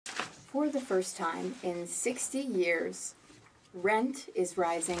For the first time in 60 years, rent is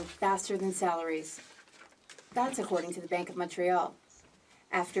rising faster than salaries. That's according to the Bank of Montreal.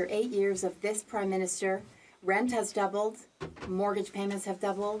 After 8 years of this Prime Minister, rent has doubled, mortgage payments have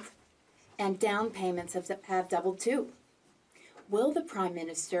doubled, and down payments have doubled too. Will the Prime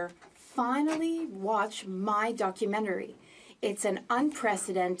Minister finally watch my documentary? It's an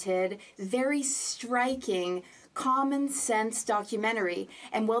unprecedented, very striking, common sense documentary.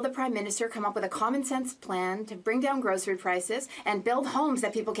 And will the Prime Minister come up with a common sense plan to bring down grocery prices and build homes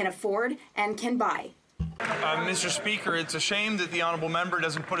that people can afford and can buy? Mr. Speaker, it's a shame that the honourable member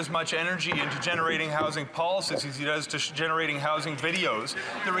doesn't put as much energy into generating housing policies as he does to generating housing videos.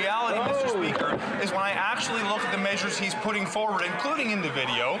 The reality, Mr. Speaker, is when I actually look at the measures he's putting forward, including in the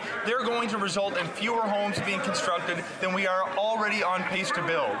video, they're going to result in fewer homes being constructed than we are already on pace to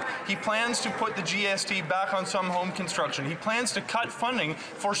build. He plans to put the GST back on some home construction. He plans to cut funding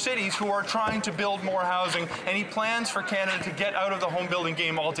for cities who are trying to build more housing, and he plans for Canada to get out of the home building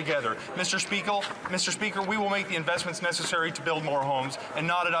game altogether. Mr. Speaker, we will make the investments necessary to build more homes and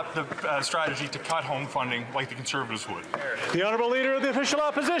not adopt the strategy to cut home funding like the Conservatives would. The Honourable Leader of the Official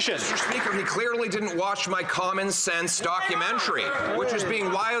Opposition. Mr. Speaker, he clearly didn't watch my Common Sense documentary, which is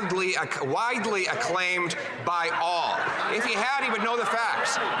being widely acclaimed by all. If he had, he would know the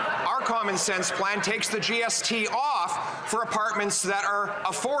facts. Our Common Sense plan takes the GST off for apartments that are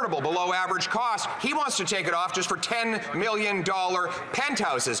affordable, below average cost. He wants to take it off just for $10 million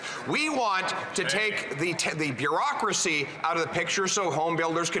penthouses. We want to take the bureaucracy out of the picture so home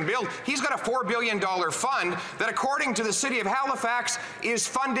builders can build. He's got a $4 billion fund that, according to the City of Halifax, is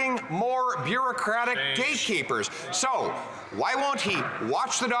funding more bureaucratic gatekeepers. So why won't he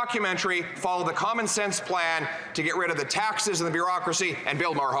watch the documentary, follow the common sense plan to get rid of the taxes and the bureaucracy and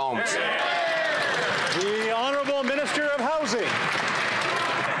build more homes? The Honourable Minister of Housing.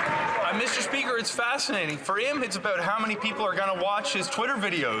 Mr. Speaker, it's fascinating. For him, it's about how many people are going to watch his Twitter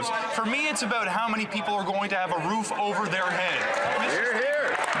videos. For me, it's about how many people are going to have a roof over their head. Hear, hear.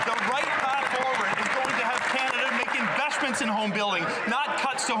 The right path forward is going to have Canada make investments in home building, not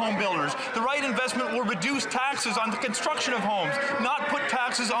cuts to home builders. The right investment will reduce taxes on the construction of homes, not put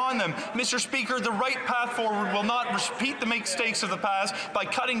taxes on them. Mr. Speaker, the right path forward will not repeat the mistakes of the past by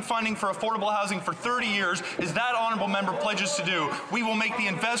cutting funding for affordable housing for 30 years, as that honourable member pledges to do. We will make the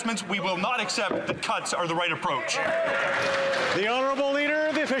investments. We will not accept that cuts are the right approach. The Honourable Leader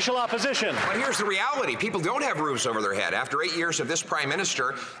of the Official Opposition. But here's the reality. People don't have roofs over their head. After 8 years of this Prime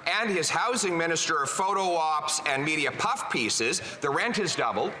Minister and his Housing Minister of photo ops and media puff pieces, the rent has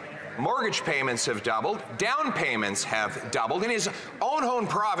doubled. Mortgage payments have doubled. Down payments have doubled. In his own home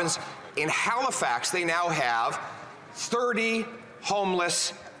province, in Halifax, they now have 30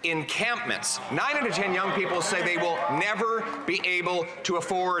 homeless encampments. 9 out of 10 young people say they will never be able to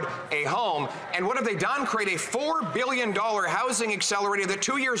afford a home. And what have they done? Create a $4 billion housing accelerator that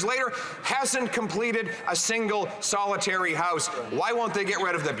 2 years later hasn't completed a single solitary house. Why won't they get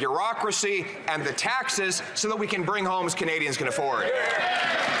rid of the bureaucracy and the taxes so that we can bring homes Canadians can afford?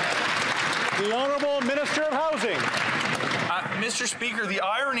 The Honourable Minister of Housing. Mr. Speaker, the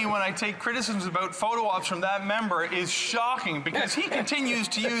irony when I take criticisms about photo ops from that member is shocking, because he continues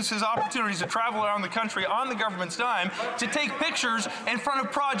to use his opportunities to travel around the country on the government's dime to take pictures in front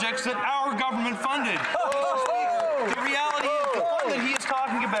of projects that our government funded. The reality is the one that he is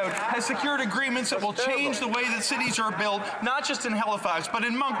talking about has secured agreements that will change the way that cities are built, not just in Halifax, but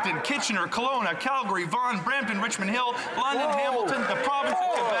in Moncton, Kitchener, Kelowna, Calgary, Vaughan, Brampton, Richmond Hill, London, Hamilton, the province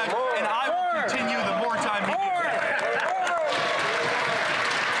of Quebec, and I will continue the more time he gives.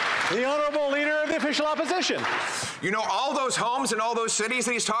 The Honourable Leader of the Official Opposition. You know, all those homes in all those cities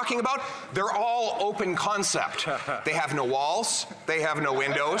that he's talking about, they're all open concept. They have no walls, they have no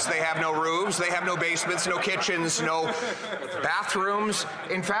windows, they have no roofs, they have no basements, no kitchens, no bathrooms.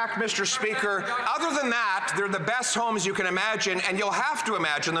 In fact, Mr. Speaker, other than that, they're the best homes you can imagine, and you'll have to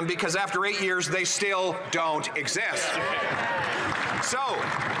imagine them because after 8 years, they still don't exist. So,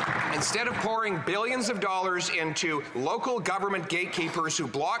 instead of pouring billions of dollars into local government gatekeepers who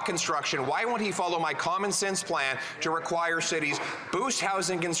block construction, why won't he follow my common sense plan to require cities boost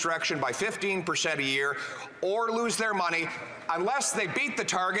housing construction by 15% a year or lose their money unless they beat the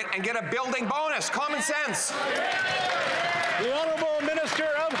target and get a building bonus? Common sense. The Honourable Minister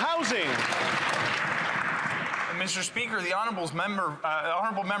of Housing. Mr. Speaker, the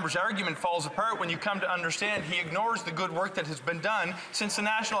honourable member's argument falls apart when you come to understand he ignores the good work that has been done since the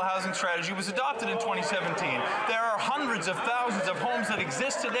National Housing Strategy was adopted in 2017. There are hundreds of thousands of homes that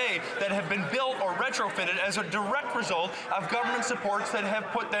exist today that have been built or retrofitted as a direct result of government supports that have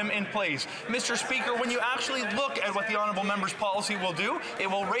put them in place. Mr. Speaker, when you actually look at what the honourable member's policy will do, it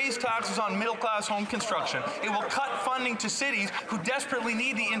will raise taxes on middle-class home construction. It will cut funding to cities who desperately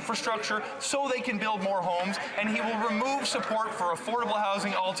need the infrastructure so they can build more homes, and he will remove support for affordable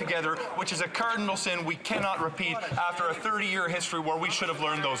housing altogether, which is a cardinal sin we cannot repeat after a 30-year history where we should have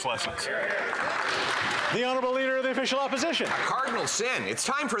learned those lessons. The Honourable Leader of the Official Opposition. A cardinal sin. It's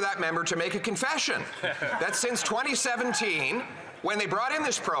time for that member to make a confession that since 2017, when they brought in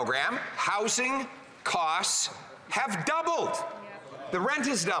this program, housing costs have doubled. The rent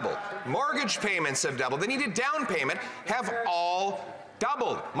has doubled. Mortgage payments have doubled. The needed down payment have all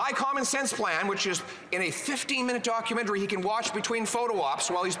doubled. My Common Sense plan, which is in a 15-minute documentary he can watch between photo ops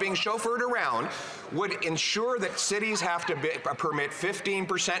while he's being chauffeured around, would ensure that cities have to permit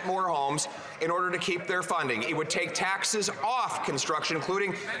 15% more homes in order to keep their funding. It would take taxes off construction,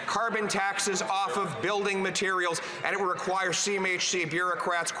 including carbon taxes off of building materials, and it would require CMHC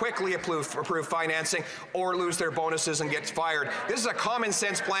bureaucrats quickly approve financing or lose their bonuses and get fired. This is a common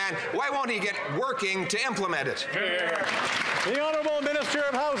sense plan. Why won't he get working to implement it? The Honourable Minister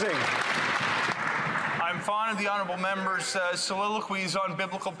of Housing. I'm fond of the honourable member's soliloquies on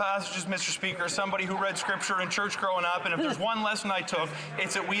biblical passages, Mr. Speaker, somebody who read scripture in church growing up, and if there's one lesson I took,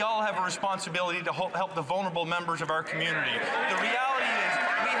 it's that we all have a responsibility to help the vulnerable members of our community. The reality is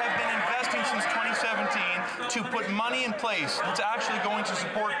we have been investing since 2017 to put money in place that's actually going to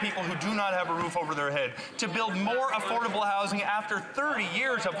support people who do not have a roof over their head, to build more affordable housing after 30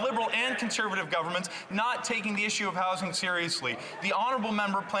 years of Liberal and Conservative governments not taking the issue of housing seriously. The honourable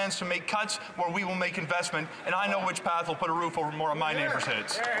member plans to make cuts where we will make investment, and I know which path will put a roof over more of my neighbours'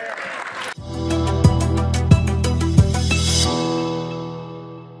 heads.